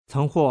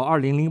曾获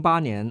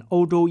2008年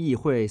欧洲议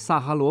会萨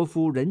哈罗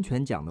夫人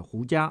权奖的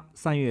胡佳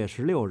3月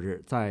16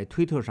日在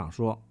推特上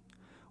说：“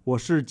我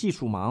是技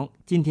术盲，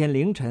今天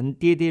凌晨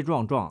跌跌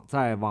撞撞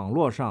在网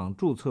络上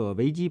注册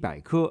维基百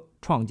科，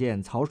创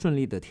建曹顺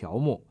利的条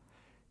目。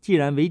既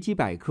然维基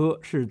百科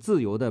是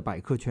自由的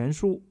百科全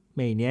书，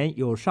每年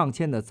有上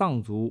千的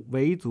藏族、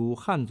维族、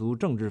汉族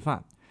政治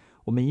犯，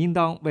我们应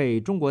当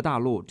为中国大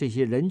陆这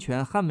些人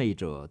权捍卫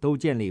者都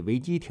建立维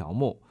基条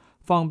目，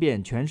方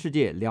便全世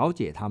界了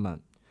解他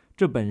们。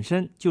这本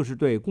身就是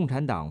对共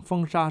产党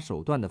封杀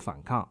手段的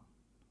反抗。”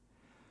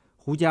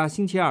胡佳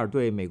星期二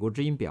对美国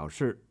之音表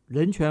示，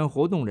人权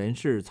活动人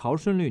士曹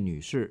顺利女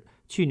士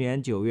去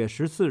年9月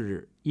14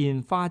日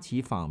因发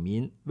起访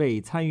民未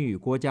参与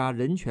国家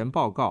人权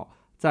报告，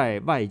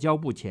在外交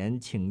部前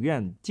请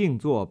愿静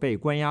坐被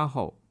关押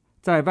后，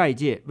在外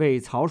界为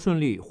曹顺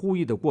利呼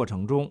吁的过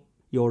程中，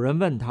有人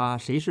问他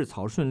谁是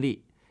曹顺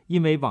利，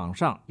因为网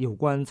上有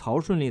关曹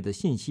顺利的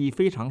信息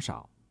非常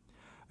少，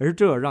而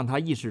这让他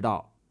意识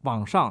到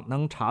网上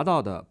能查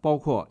到的包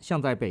括像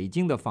在北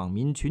京的访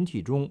民群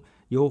体中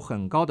有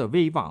很高的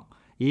威望，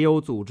也有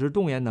组织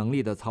动员能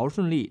力的曹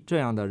顺利这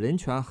样的人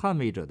权捍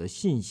卫者的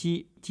信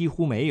息几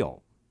乎没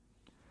有。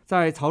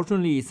在曹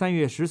顺利3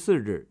月14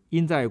日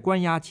因在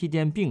关押期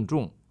间病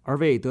重而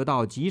未得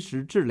到及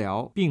时治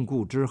疗病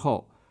故之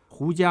后，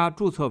胡佳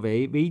注册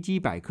为维基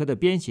百科的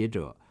编写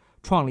者，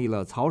创立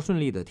了曹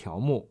顺利的条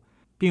目，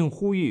并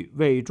呼吁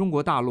为中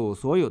国大陆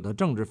所有的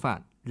政治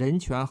犯、人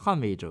权捍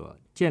卫者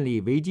建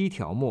立维基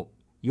条目，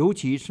尤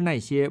其是那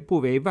些不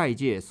为外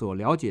界所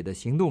了解的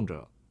行动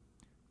者。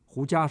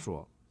胡佳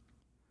说：“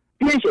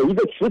编写一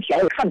个词条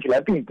看起来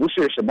并不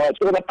是什么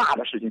多么大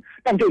的事情，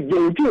但这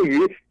有助于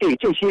给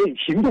这些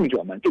行动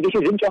者们、给这些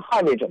人权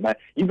捍卫者们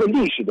一个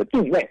历史的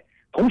定位。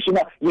同时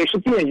呢，也是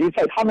便于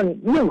在他们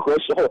任何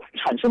时候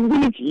产生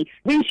危急、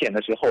危险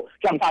的时候，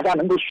让大家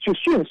能够去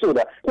迅速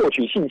的获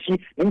取信息，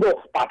能够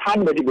把他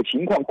们的这个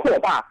情况扩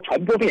大、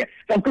传播遍，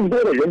让更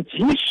多的人及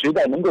时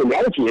的能够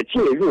了解、介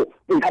入，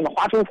为他们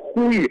发出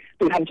呼吁，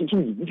对他们进行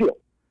营救。”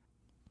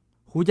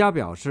胡佳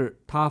表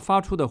示，他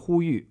发出的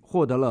呼吁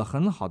获得了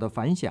很好的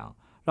反响，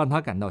让他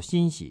感到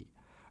欣喜。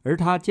而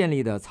他建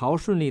立的曹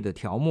顺利的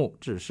条目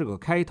只是个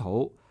开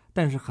头，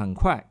但是很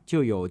快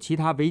就有其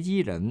他维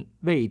基人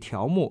为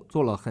条目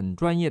做了很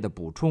专业的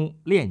补充、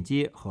链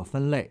接和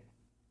分类。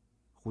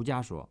胡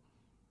佳说：“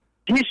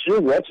其实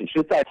我只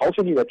是在曹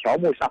顺利的条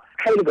目上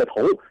开了个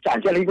头，展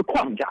现了一个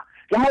框架，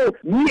然后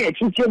一夜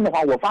之间的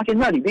话，我发现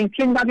那里面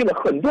添加进了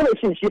很多的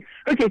信息，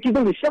而且这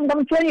都是相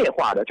当专业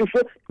化的。就是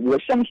说，我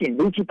相信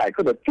维基百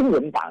科的中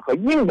文版和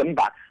英文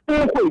版都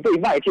会对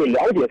外界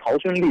了解曹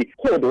顺利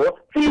获得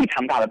非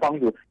常大的帮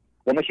助。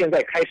我们现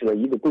在开始了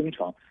一个工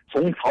程，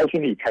从曹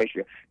顺利开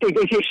始，对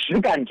这些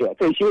实干者、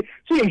这些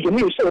最容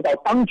易受到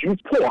当局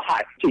迫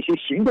害这些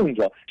行动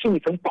者是一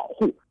层保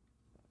护。”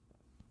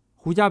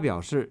胡佳表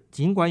示，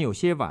尽管有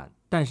些晚，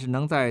但是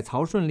能在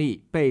曹顺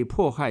利被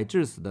迫害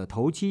致死的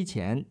头七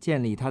前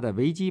建立他的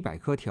维基百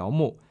科条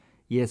目，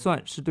也算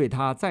是对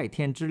他在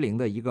天之灵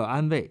的一个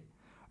安慰。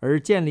而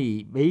建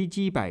立维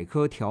基百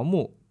科条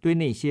目对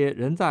那些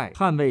仍在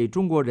捍卫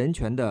中国人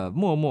权的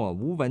默默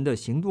无闻的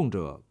行动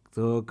者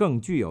则更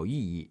具有意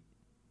义。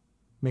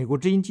美国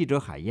之音记者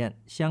海燕，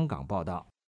香港报道。